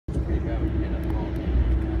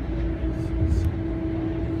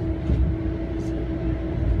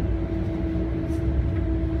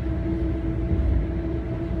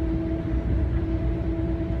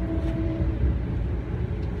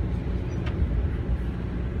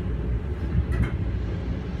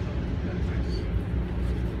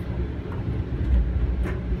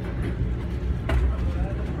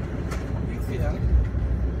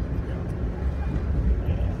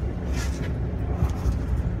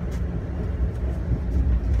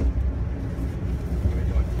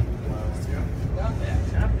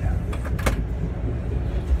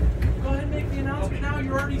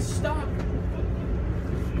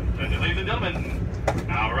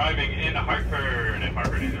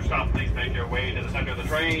stop, please make your way to the center of the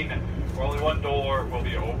train, where only one door will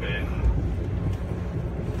be open.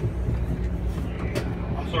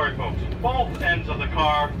 I'm sorry, folks. Both ends of the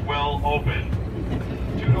car will open.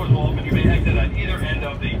 Two doors will open. You may exit at either end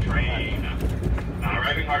of the train. Now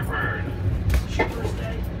arriving Hartford. Your first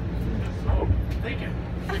day? So, Thank you.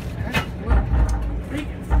 Thank you.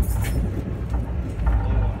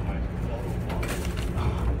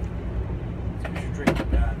 You should drink the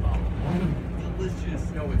bad bottle.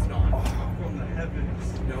 Delicious. No, it's not. From the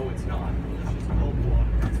heavens. No, it's not. Delicious cold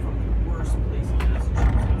water. It's from the worst place in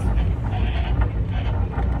Massachusetts.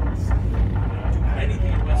 Do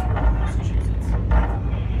anything in Westbrook, Massachusetts.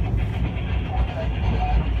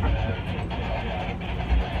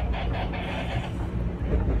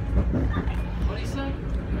 What do you say?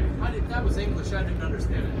 That was English. I didn't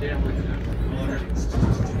understand it. Damn, look at that.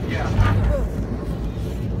 Yeah.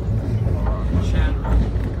 Chandler.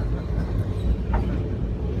 Oh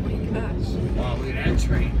my gosh. Wow, look at that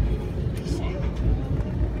train.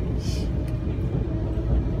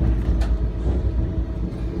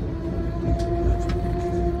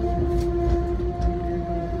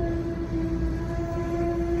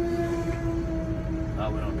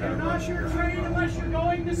 Not your train unless you're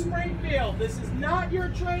going to Springfield. This is not your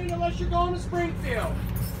train unless you're going to Springfield.